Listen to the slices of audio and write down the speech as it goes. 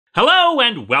Hello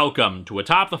and welcome to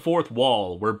Atop the Fourth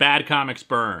Wall, where bad comics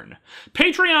burn.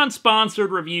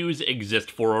 Patreon-sponsored reviews exist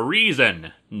for a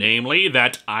reason, namely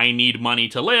that I need money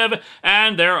to live,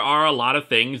 and there are a lot of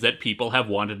things that people have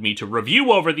wanted me to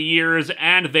review over the years,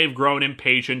 and they've grown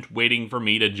impatient waiting for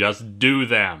me to just do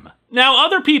them. Now,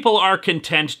 other people are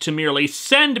content to merely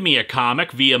send me a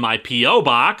comic via my P.O.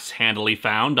 box, handily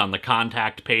found on the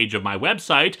contact page of my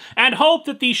website, and hope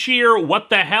that the sheer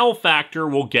what-the-hell factor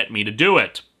will get me to do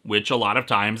it. Which a lot of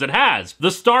times it has. The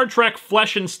Star Trek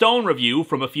Flesh and Stone review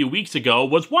from a few weeks ago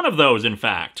was one of those, in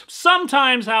fact.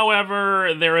 Sometimes,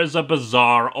 however, there is a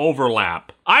bizarre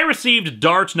overlap. I received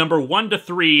Dart number 1 to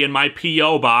 3 in my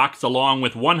P.O. box along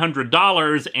with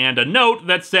 $100 and a note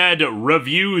that said,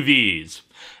 "Review these."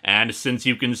 And since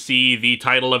you can see the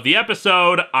title of the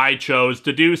episode, I chose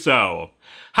to do so.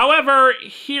 However,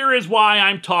 here is why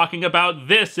I'm talking about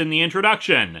this in the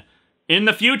introduction. In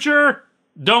the future,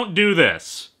 don't do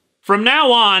this. From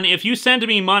now on, if you send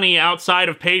me money outside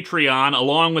of Patreon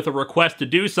along with a request to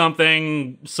do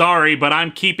something, sorry, but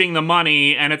I'm keeping the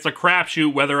money, and it's a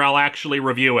crapshoot whether I'll actually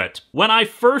review it. When I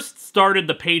first started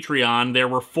the Patreon, there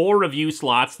were 4 review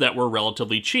slots that were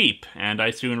relatively cheap, and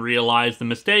I soon realized the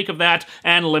mistake of that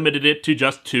and limited it to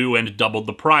just 2 and doubled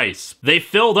the price. They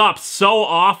filled up so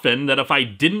often that if I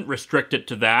didn't restrict it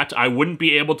to that, I wouldn't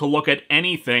be able to look at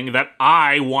anything that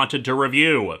I wanted to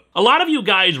review. A lot of you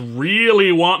guys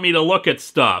really want me to look at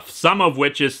stuff, some of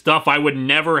which is stuff I would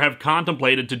never have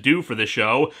contemplated to do for the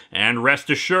show, and rest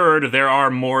assured there are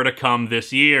more to come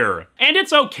this year. And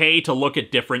it's okay to look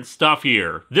at different stuff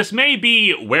here. This may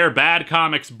be where bad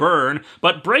comics burn,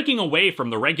 but breaking away from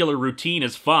the regular routine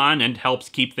is fun and helps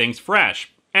keep things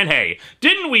fresh. And hey,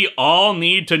 didn't we all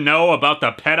need to know about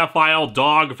the pedophile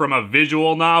dog from a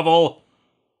visual novel?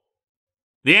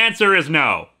 The answer is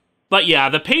no. But yeah,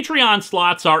 the Patreon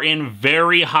slots are in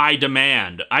very high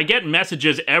demand. I get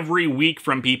messages every week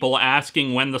from people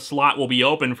asking when the slot will be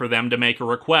open for them to make a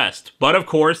request. But of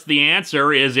course, the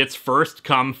answer is it's first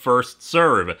come, first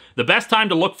serve. The best time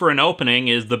to look for an opening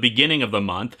is the beginning of the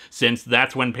month, since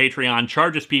that's when Patreon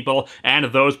charges people, and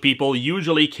those people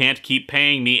usually can't keep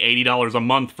paying me $80 a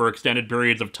month for extended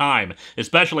periods of time,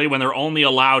 especially when they're only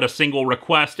allowed a single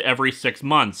request every 6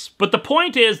 months. But the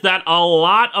point is that a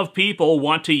lot of people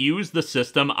want to use the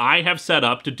system I have set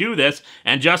up to do this,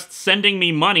 and just sending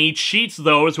me money cheats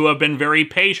those who have been very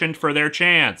patient for their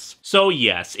chance. So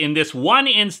yes, in this one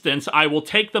instance, I will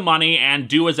take the money and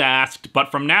do as asked,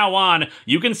 but from now on,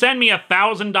 you can send me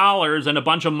 $1,000 and a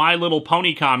bunch of My Little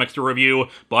Pony comics to review,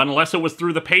 but unless it was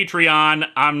through the Patreon,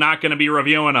 I'm not going to be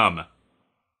reviewing them.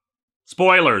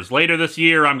 Spoilers, later this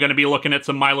year I'm going to be looking at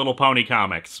some My Little Pony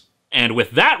comics. And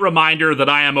with that reminder that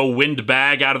I am a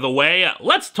windbag out of the way,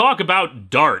 let's talk about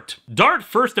Dart. Dart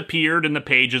first appeared in the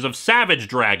pages of Savage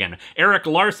Dragon, Erik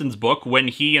Larsen's book when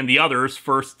he and the others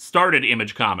first started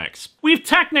Image Comics. We've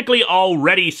technically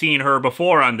already seen her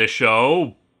before on this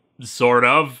show, sort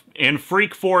of, in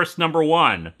Freak Force number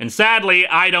 1. And sadly,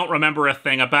 I don't remember a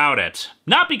thing about it.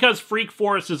 Not because Freak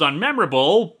Force is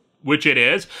unmemorable, which it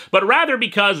is, but rather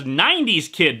because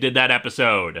 90s Kid did that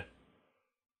episode.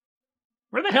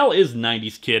 Where the hell is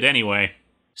 90s Kid, anyway?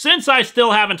 Since I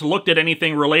still haven't looked at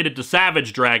anything related to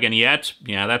Savage Dragon yet,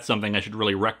 yeah, that's something I should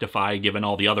really rectify given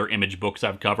all the other Image books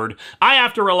I've covered, I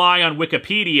have to rely on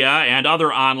Wikipedia and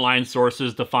other online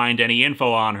sources to find any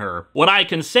info on her. What I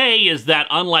can say is that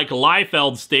unlike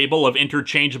Liefeld's stable of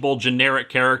interchangeable generic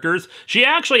characters, she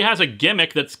actually has a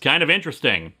gimmick that's kind of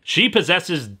interesting. She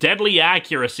possesses deadly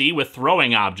accuracy with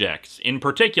throwing objects, in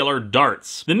particular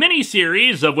darts. The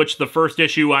miniseries, of which the first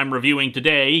issue I'm reviewing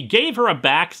today, gave her a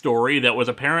backstory that was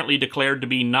apparently declared to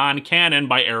be non-canon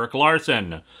by Erik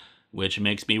Larsen, which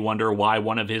makes me wonder why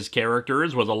one of his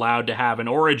characters was allowed to have an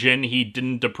origin he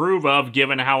didn't approve of,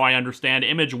 given how I understand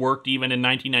Image worked even in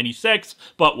 1996,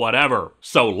 but whatever.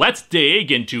 So let's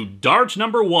dig into Dart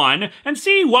number 1 and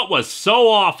see what was so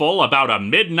awful about a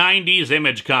mid-90s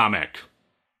Image comic.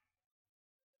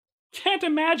 Can't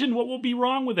imagine what will be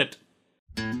wrong with it.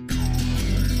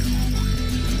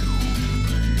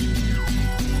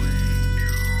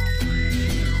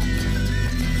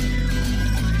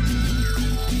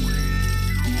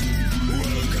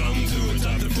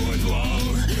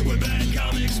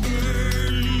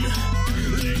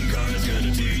 Linkara's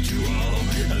gonna teach you all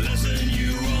a lesson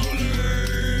you won't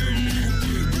learn.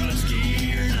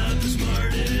 Brodsky, you're not the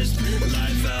smartest.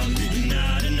 Liefeld, you're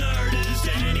not an artist.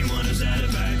 Anyone who's had a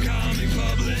bad comic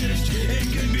published, it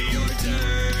could be your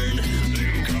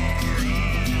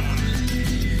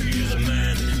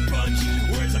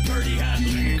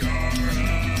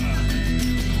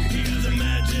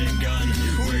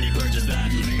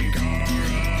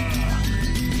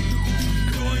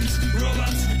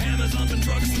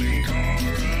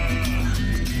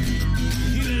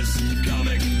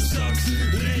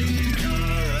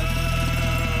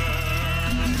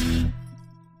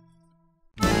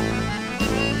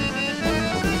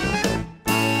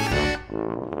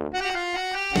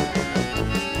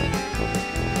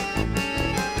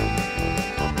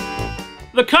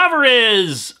The cover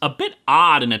is a bit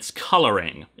odd in its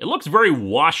coloring. It looks very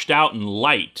washed out and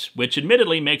light, which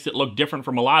admittedly makes it look different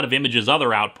from a lot of Image's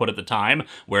other output at the time,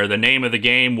 where the name of the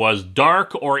game was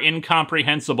Dark or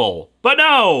Incomprehensible. But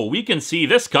no, we can see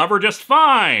this cover just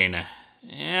fine.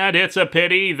 And it's a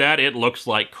pity that it looks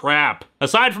like crap.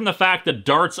 Aside from the fact that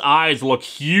Dart's eyes look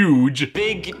huge,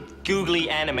 Big, googly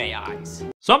anime eyes.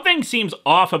 something seems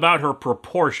off about her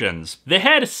proportions. The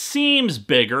head seems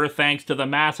bigger thanks to the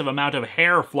massive amount of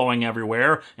hair flowing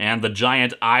everywhere and the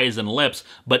giant eyes and lips,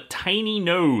 but tiny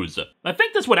nose. I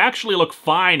think this would actually look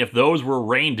fine if those were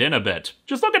reined in a bit.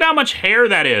 Just look at how much hair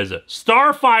that is.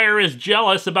 Starfire is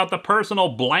jealous about the personal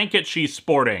blanket she's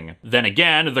sporting. Then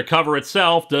again, the cover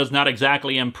itself does not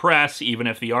exactly impress, even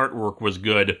if the artwork was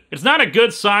good. It's not a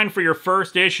good sign for your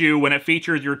first issue when it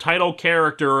features your title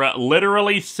character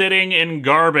literally sitting in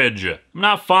garbage. I'm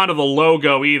not fond of the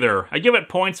logo either. I give it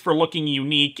points for looking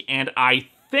unique, and I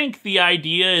think the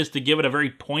idea is to give it a very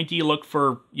pointy look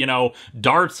for, you know,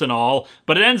 darts and all,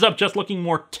 but it ends up just looking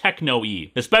more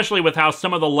techno-y, especially with how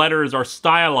some of the letters are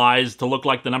stylized to look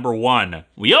like the number 1.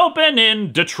 We open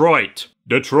in Detroit.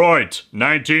 Detroit,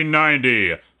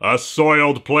 1990. A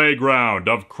soiled playground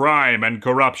of crime and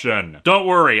corruption. Don't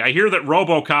worry, I hear that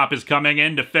RoboCop is coming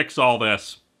in to fix all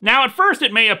this. Now, at first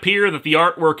it may appear that the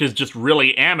artwork is just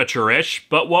really amateurish,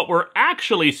 but what we're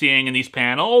actually seeing in these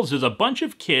panels is a bunch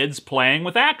of kids playing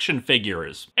with action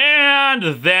figures.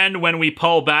 And then when we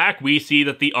pull back, we see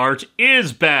that the art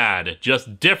is bad,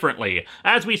 just differently,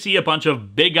 as we see a bunch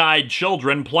of big-eyed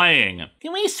children playing.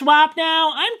 Can we swap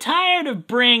now? I'm tired of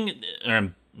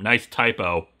nice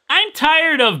typo. I'm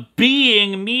tired of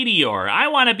being Meteor. I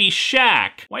want to be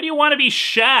Shaq. Why do you want to be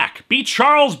Shaq? Be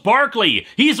Charles Barkley.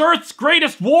 He's Earth's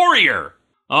greatest warrior.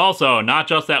 Also, not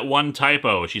just that one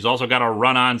typo, she's also got a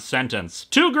run-on sentence.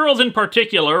 2 girls in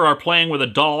particular are playing with a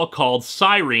doll called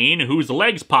Cyrene, whose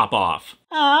legs pop off.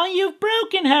 Oh, you've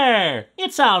broken her.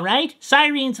 It's all right.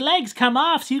 Cyrene's legs come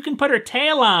off so you can put her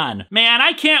tail on. Man,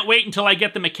 I can't wait until I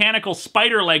get the mechanical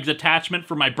spider legs attachment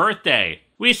for my birthday.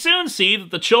 We soon see that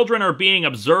the children are being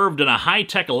observed in a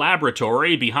high-tech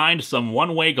laboratory behind some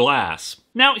one-way glass.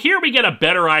 Now, here we get a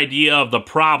better idea of the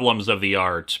problems of the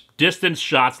art. Distance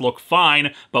shots look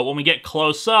fine, but when we get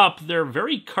close up, they're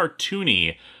very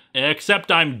cartoony. Except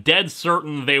I'm dead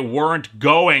certain they weren't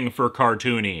going for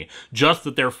cartoony, just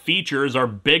that their features are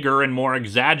bigger and more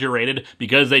exaggerated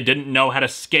because they didn't know how to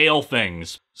scale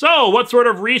things. So, what sort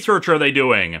of research are they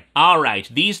doing? Alright,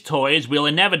 these toys will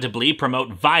inevitably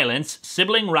promote violence,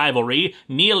 sibling rivalry,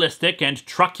 nihilistic and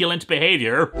truculent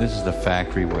behavior. This is the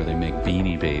factory where they make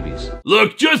Beanie Babies.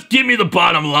 Look, just give me the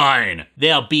bottom line.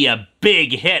 They'll be a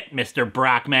big hit, Mr.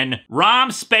 Brockman.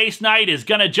 ROM Space Knight is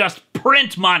gonna just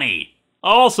print money.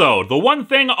 Also, the one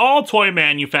thing all toy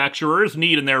manufacturers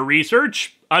need in their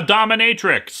research, a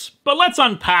dominatrix. But let's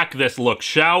unpack this look,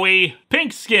 shall we?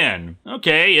 Pink skin.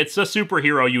 Okay, it's a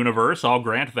superhero universe, I'll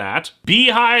grant that.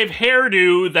 Beehive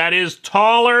hairdo that is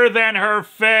taller than her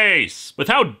face. With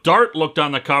how Dart looked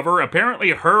on the cover, apparently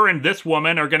her and this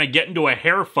woman are gonna get into a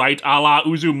hair fight a la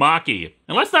Uzumaki.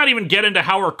 And let's not even get into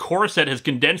how her corset has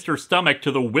condensed her stomach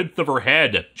to the width of her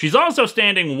head. She's also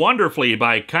standing wonderfully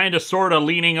by kinda sorta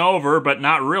leaning over, but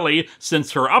not really,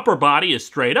 since her upper body is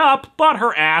straight up, but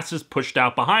her ass is pushed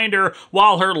out behind her,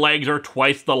 while her legs are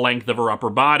twice the length of her upper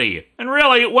body. And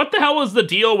really, what the hell is the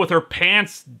deal with her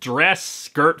pants, dress,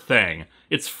 skirt thing?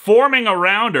 It's forming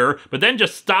around her, but then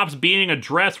just stops being a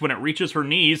dress when it reaches her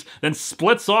knees, then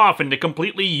splits off into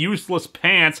completely useless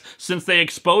pants since they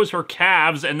expose her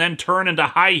calves and then turn into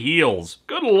high heels.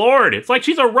 Good lord, it's like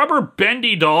she's a rubber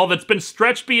bendy doll that's been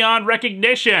stretched beyond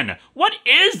recognition. What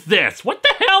is this? What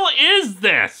the hell is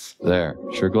this? There.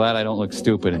 Sure glad I don't look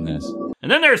stupid in this. And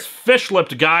then there's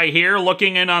Fish-Lipped Guy here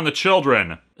looking in on the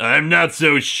children. I'm not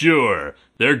so sure.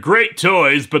 They're great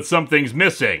toys, but something's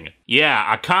missing.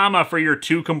 Yeah, a comma for your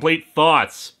 2 complete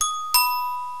thoughts.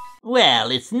 Well,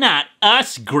 it's not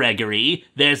us, Gregory.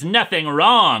 There's nothing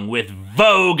wrong with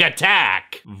Vogue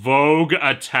Attack. Vogue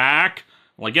Attack?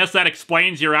 Well, I guess that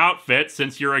explains your outfit,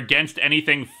 since you're against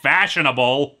anything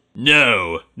fashionable.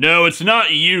 No, it's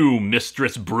not you,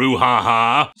 Mistress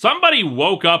Brouhaha. Somebody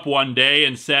woke up one day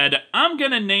and said, I'm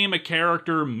gonna name a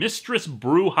character Mistress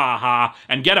Brouhaha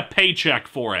and get a paycheck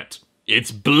for it.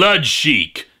 It's Blood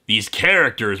Chic. These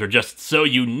characters are just so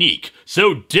unique,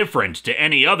 so different to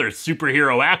any other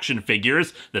superhero action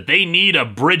figures that they need a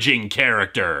bridging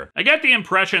character. I get the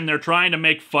impression they're trying to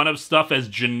make fun of stuff as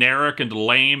generic and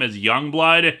lame as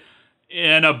Youngblood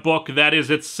in a book that is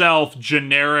itself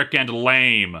generic and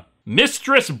lame.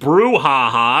 Mistress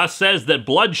Brouhaha says that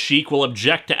Blood Chic will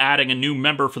object to adding a new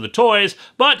member for the toys,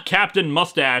 but Captain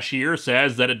Mustache here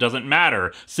says that it doesn't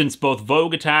matter, since both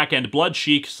Vogue Attack and Blood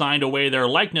Chic signed away their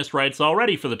likeness rights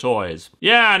already for the toys.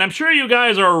 Yeah, and I'm sure you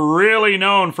guys are really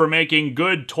known for making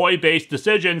good toy-based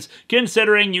decisions,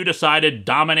 considering you decided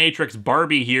Dominatrix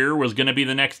Barbie here was gonna be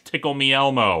the next Tickle Me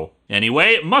Elmo.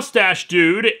 Anyway, Mustache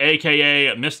Dude, aka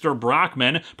Mr.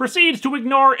 Brockman, proceeds to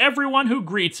ignore everyone who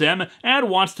greets him and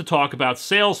wants to talk about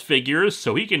sales figures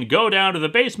so he can go down to the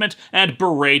basement and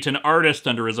berate an artist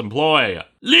under his employ.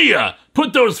 Leah,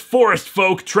 put those forest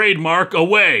folk trademark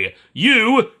away.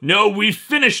 You know we've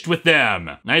finished with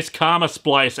them. Nice comma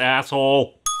splice,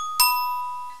 asshole.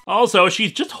 Also,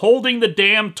 she's just holding the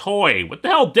damn toy. What the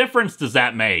hell difference does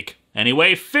that make?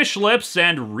 Anyway, Fish Lips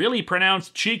and really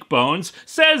pronounced cheekbones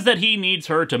says that he needs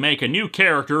her to make a new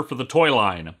character for the toy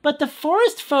line. But the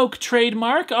Forest Folk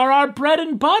trademark are our bread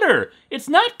and butter. It's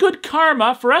not good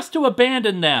karma for us to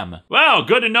abandon them. Well,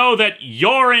 good to know that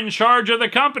you're in charge of the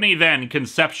company then,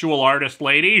 conceptual artist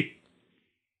lady.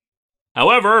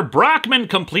 However, Brockman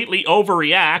completely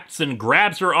overreacts and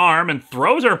grabs her arm and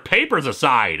throws her papers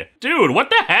aside. Dude, what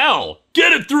the hell?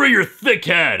 Get it through your thick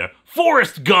head!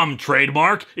 Forest Gum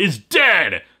trademark is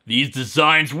dead! These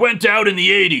designs went out in the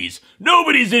 80s.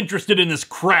 Nobody's interested in this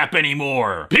crap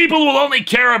anymore. People will only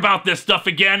care about this stuff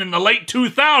again in the late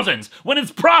 2000s, when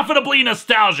it's profitably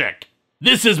nostalgic.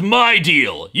 This is my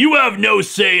deal. You have no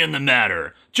say in the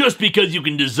matter. Just because you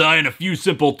can design a few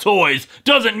simple toys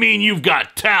doesn't mean you've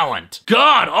got talent.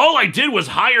 God, all I did was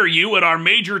hire you at our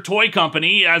major toy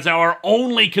company as our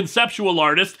only conceptual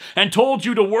artist and told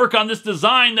you to work on this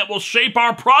design that will shape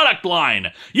our product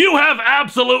line. You have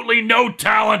absolutely no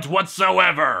talent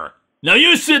whatsoever. Now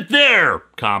you sit there,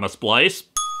 comma splice.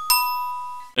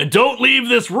 And don't leave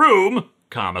this room,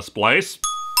 comma splice.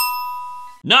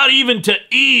 Not even to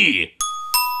E.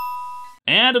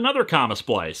 And another comma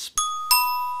splice.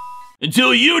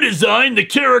 Until you design the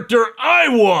character I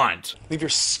want! Leave your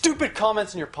stupid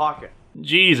comments in your pocket.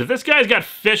 Jeez, if this guy's got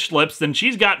fish lips, then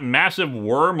she's got massive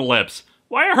worm lips.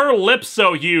 Why are her lips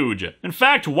so huge? In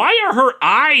fact, why are her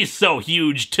eyes so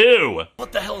huge too?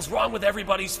 What the hell is wrong with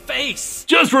everybody's face?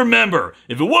 Just remember,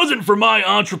 if it wasn't for my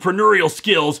entrepreneurial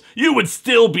skills, you would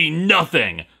still be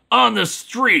nothing. On the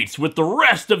streets with the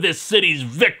rest of this city's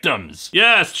victims.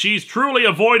 Yes, she's truly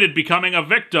avoided becoming a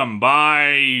victim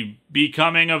by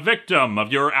becoming a victim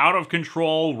of your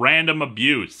out-of-control random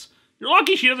abuse. You're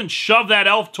lucky she doesn't shove that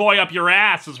elf toy up your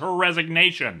ass as her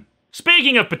resignation.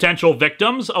 Speaking of potential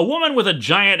victims, a woman with a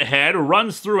giant head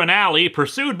runs through an alley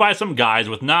pursued by some guys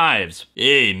with knives.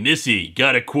 Hey, missy,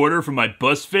 got a quarter for my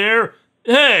bus fare?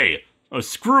 Hey! Oh,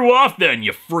 screw off then,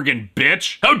 you friggin'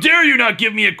 bitch! How dare you not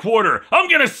give me a quarter! I'm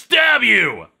gonna stab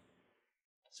you!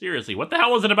 Seriously, what the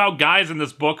hell is it about guys in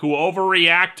this book who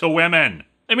overreact to women?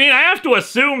 I mean, I have to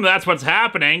assume that's what's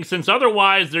happening, since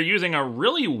otherwise they're using a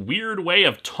really weird way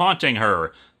of taunting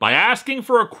her, by asking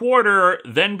for a quarter,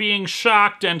 then being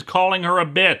shocked and calling her a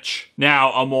bitch.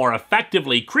 Now, a more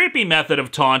effectively creepy method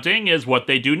of taunting is what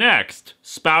they do next,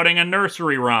 spouting a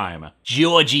nursery rhyme.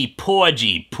 Georgie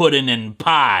Porgy, puddin' and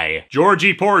pie.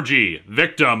 Georgie Porgy,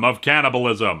 victim of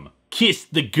cannibalism.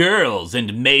 Kissed the girls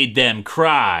and made them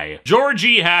cry.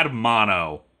 Georgie had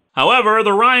mono. However,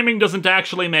 the rhyming doesn't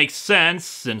actually make sense,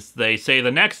 since they say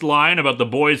the next line about the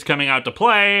boys coming out to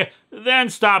play, then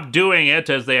stop doing it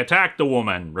as they attack the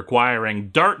woman, requiring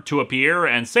Dart to appear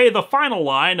and say the final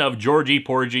line of Georgie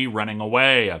Porgy running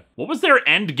away. What was their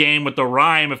end game with the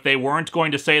rhyme if they weren't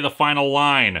going to say the final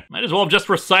line? Might as well have just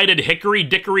recited Hickory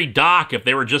Dickory Dock if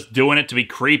they were just doing it to be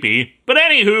creepy. But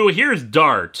anywho, here's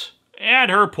Dart. And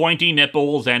her pointy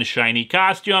nipples and shiny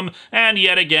costume, and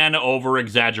yet again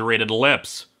over-exaggerated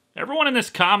lips. Everyone in this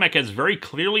comic has very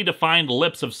clearly defined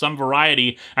lips of some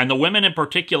variety, and the women in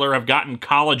particular have gotten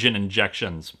collagen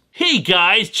injections. Hey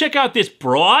guys, check out this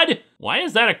broad! Why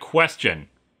is that a question?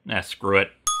 Screw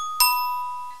it.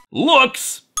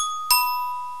 Looks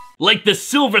like the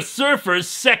Silver Surfer's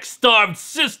sex-starved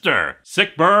sister.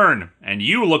 Sick burn, and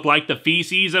you look like the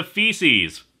feces of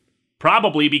feces.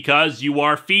 Probably because you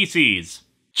are feces.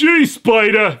 Gee,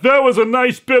 Spider, that was a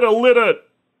nice bit of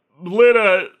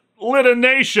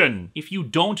litination. If you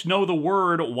don't know the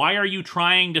word, why are you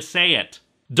trying to say it?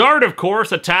 Dart, of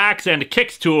course, attacks and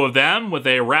kicks two of them with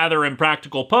a rather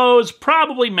impractical pose,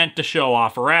 probably meant to show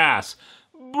off her ass.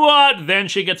 But then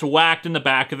she gets whacked in the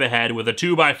back of the head with a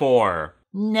 2x4.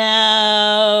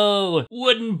 No!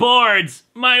 Wooden boards!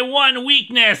 My one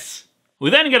weakness! We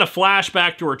then get a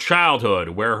flashback to her childhood,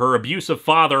 where her abusive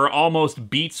father almost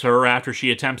beats her after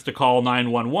she attempts to call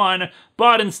 911,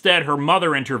 but instead her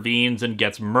mother intervenes and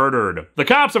gets murdered. The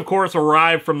cops, of course,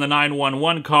 arrive from the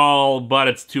 911 call, but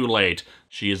it's too late.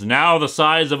 She is now the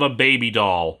size of a baby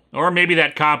doll. Or maybe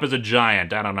that cop is a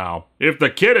giant, I don't know. If the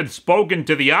kid had spoken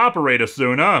to the operator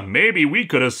sooner, maybe we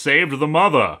could have saved the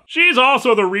mother. She's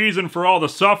also the reason for all the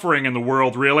suffering in the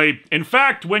world, really. In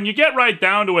fact, when you get right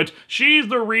down to it, she's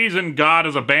the reason God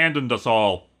has abandoned us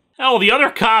all. Hell, the other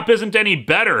cop isn't any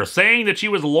better, saying that she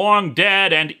was long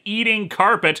dead and eating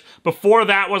carpet before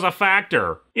that was a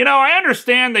factor. You know, I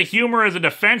understand the humor is a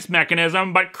defense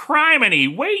mechanism, but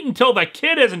criminy, wait until the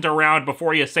kid isn't around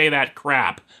before you say that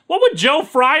crap. What would Joe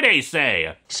Friday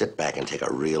say? Sit back and take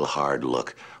a real hard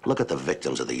look. Look at the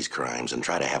victims of these crimes and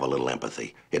try to have a little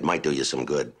empathy. It might do you some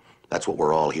good. That's what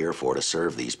we're all here for, to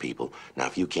serve these people. Now,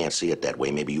 if you can't see it that way,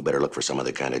 maybe you better look for some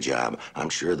other kind of job. I'm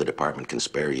sure the department can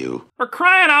spare you. For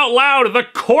crying out loud, the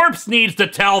corpse needs to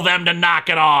tell them to knock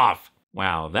it off!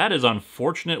 Wow, that is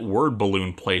unfortunate word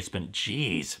balloon placement,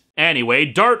 jeez. Anyway,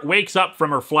 Dart wakes up from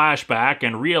her flashback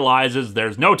and realizes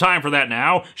there's no time for that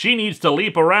now. She needs to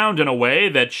leap around in a way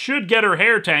that should get her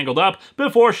hair tangled up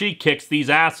before she kicks these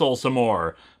assholes some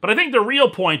more. But I think the real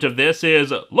point of this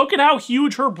is, look at how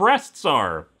huge her breasts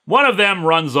are. One of them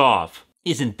runs off.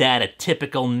 Isn't that a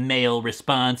typical male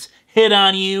response? Hit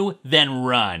on you, then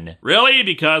run. Really?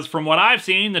 Because from what I've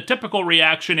seen, the typical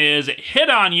reaction is hit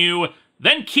on you,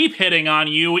 then keep hitting on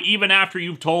you even after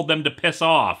you've told them to piss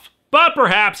off. But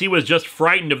perhaps he was just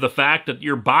frightened of the fact that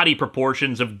your body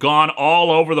proportions have gone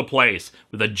all over the place,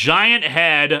 with a giant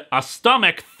head, a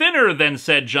stomach thinner than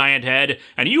said giant head,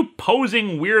 and you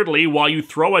posing weirdly while you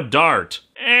throw a dart.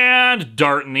 And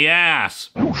dart in the ass.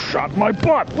 You shot my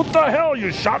butt! What the hell?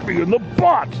 You shot me in the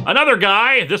butt! Another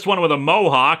guy, this one with a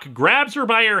mohawk, grabs her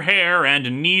by her hair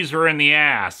and knees her in the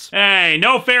ass. Hey,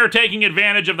 no fair taking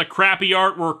advantage of the crappy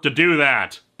artwork to do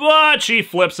that. But she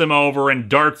flips him over and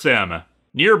darts him.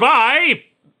 Nearby,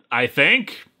 I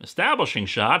think, establishing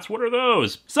shots, what are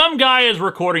those? Some guy is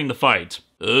recording the fight.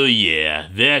 Oh yeah,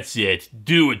 that's it.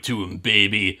 Do it to him,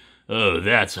 baby. Oh,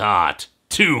 that's hot.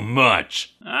 Too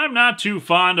much. I'm not too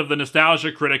fond of the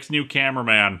Nostalgia Critic's new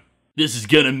cameraman. This is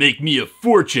gonna make me a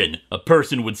fortune. A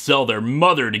person would sell their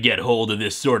mother to get hold of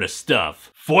this sort of stuff.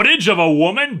 Footage of a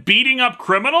woman beating up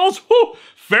criminals? Whew!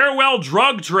 Farewell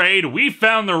drug trade, we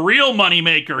found the real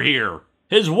moneymaker here.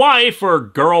 His wife, or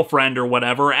girlfriend or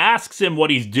whatever, asks him what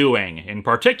he's doing, in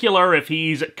particular if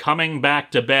he's coming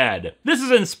back to bed. This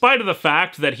is in spite of the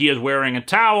fact that he is wearing a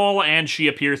towel and she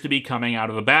appears to be coming out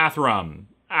of the bathroom.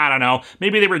 I don't know,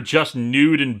 maybe they were just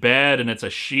nude in bed and it's a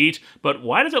sheet, but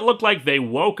why does it look like they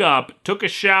woke up, took a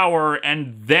shower,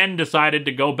 and then decided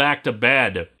to go back to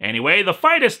bed? Anyway, the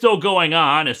fight is still going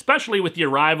on, especially with the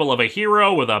arrival of a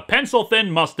hero with a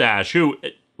pencil-thin mustache who...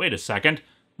 Wait a second,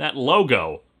 that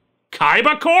logo.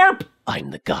 Kaiba Corp?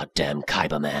 I'm the goddamn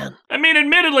Kaiba man. I mean,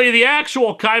 admittedly, the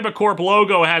actual Kaiba Corp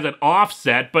logo has an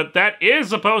offset, but that is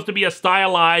supposed to be a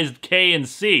stylized K and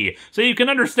C, so you can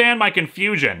understand my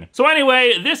confusion. So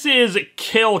anyway, this is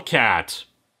Kill Cat.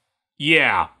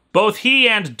 Yeah. Both he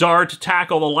and Dart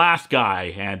tackle the last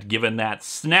guy, and given that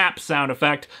snap sound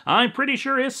effect, I'm pretty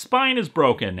sure his spine is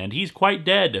broken, and he's quite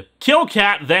dead. Kill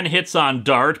Cat then hits on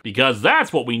Dart, because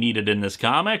that's what we needed in this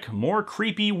comic, more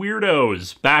creepy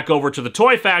weirdos. Back over to the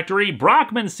toy factory,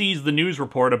 Brockman sees the news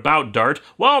report about Dart,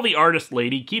 while the artist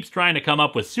lady keeps trying to come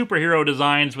up with superhero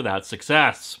designs without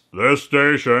success. This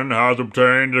station has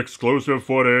obtained exclusive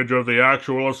footage of the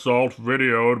actual assault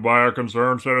videoed by a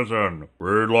concerned citizen.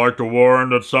 We'd like to warn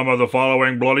that some of the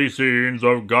following bloody scenes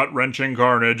of gut-wrenching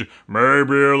carnage may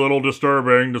be a little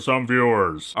disturbing to some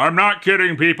viewers. I'm not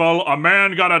kidding, people. A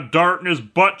man got a dart in his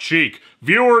butt cheek.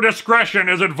 Viewer discretion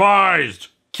is advised.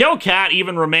 Kill Cat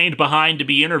even remained behind to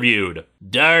be interviewed.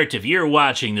 Dart, if you're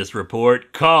watching this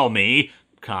report, call me,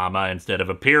 comma, instead of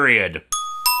a period.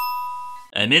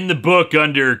 I'm in the book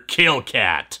under Kill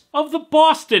Cat. Of the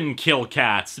Boston Kill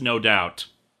Cats, no doubt.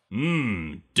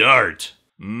 Dart.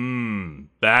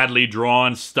 Badly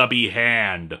drawn stubby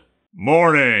hand.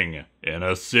 Morning. In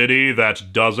a city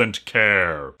that doesn't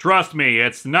care. Trust me,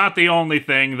 it's not the only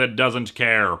thing that doesn't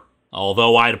care.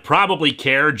 Although I'd probably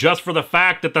care just for the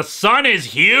fact that the sun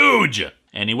is huge!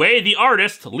 Anyway, the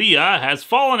artist, Leah, has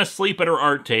fallen asleep at her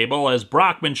art table as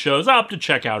Brockman shows up to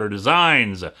check out her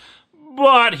designs.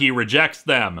 But he rejects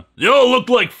them. They all look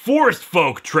like forest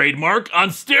folk trademark on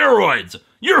steroids.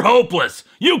 You're hopeless.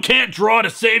 You can't draw to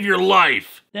save your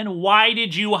life. Then why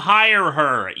did you hire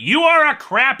her? You are a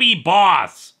crappy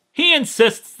boss. He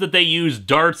insists that they use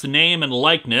Dart's name and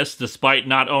likeness despite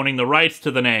not owning the rights to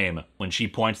the name. When she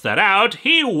points that out,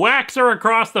 he whacks her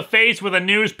across the face with a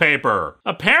newspaper.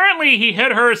 Apparently, he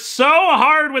hit her so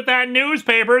hard with that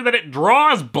newspaper that it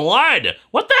draws blood.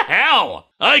 What the hell?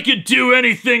 I could do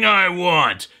anything I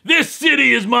want. This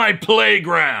city is my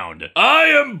playground. I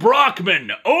am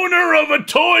Brockman, owner of a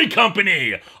toy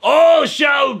company. All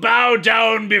shall bow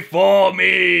down before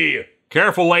me.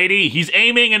 Careful, lady, he's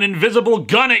aiming an invisible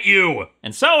gun at you!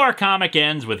 And so our comic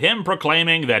ends with him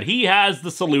proclaiming that he has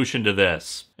the solution to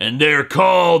this. And they're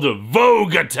called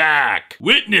Vogue Attack!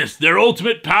 Witness their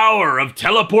ultimate power of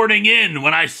teleporting in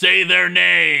when I say their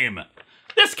name!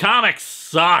 This comic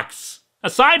sucks!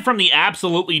 Aside from the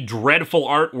absolutely dreadful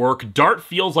artwork, Dart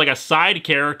feels like a side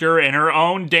character in her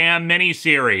own damn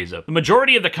miniseries. The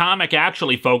majority of the comic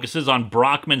actually focuses on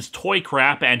Brockman's toy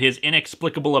crap and his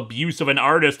inexplicable abuse of an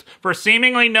artist for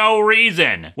seemingly no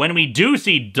reason. When we do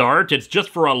see Dart, it's just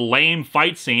for a lame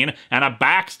fight scene and a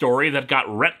backstory that got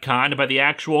retconned by the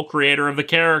actual creator of the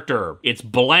character. It's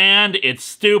bland, it's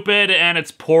stupid, and it's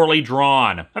poorly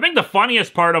drawn. I think the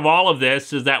funniest part of all of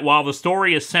this is that while the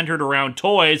story is centered around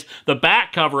toys, the back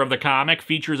cover of the comic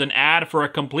features an ad for a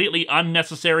completely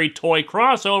unnecessary toy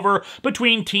crossover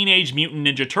between Teenage Mutant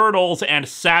Ninja Turtles and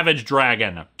Savage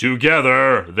Dragon.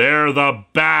 Together, they're the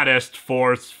baddest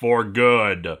force for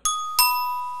good.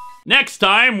 Next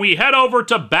time, we head over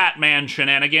to Batman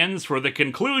shenanigans for the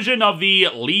conclusion of the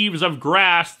Leaves of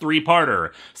Grass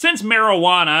three-parter, since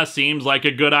marijuana seems like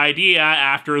a good idea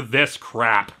after this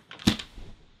crap.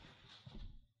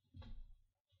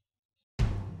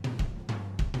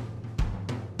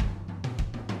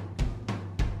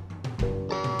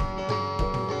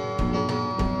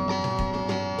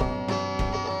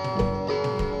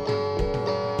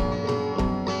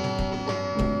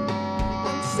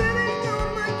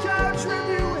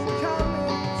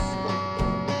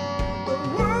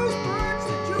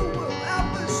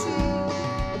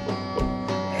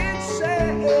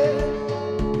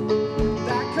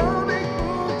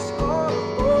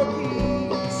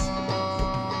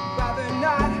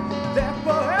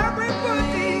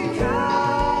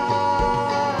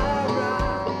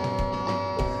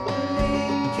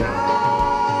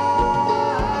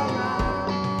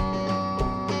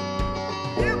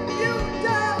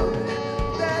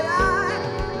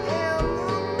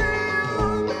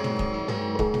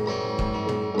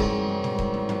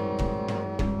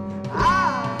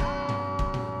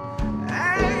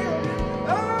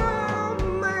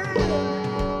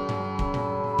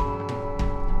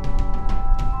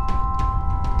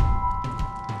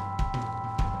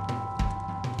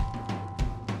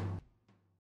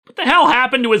 What the hell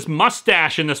happened to his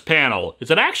mustache in this panel? Is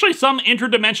it actually some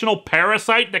interdimensional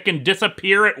parasite that can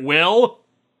disappear at will?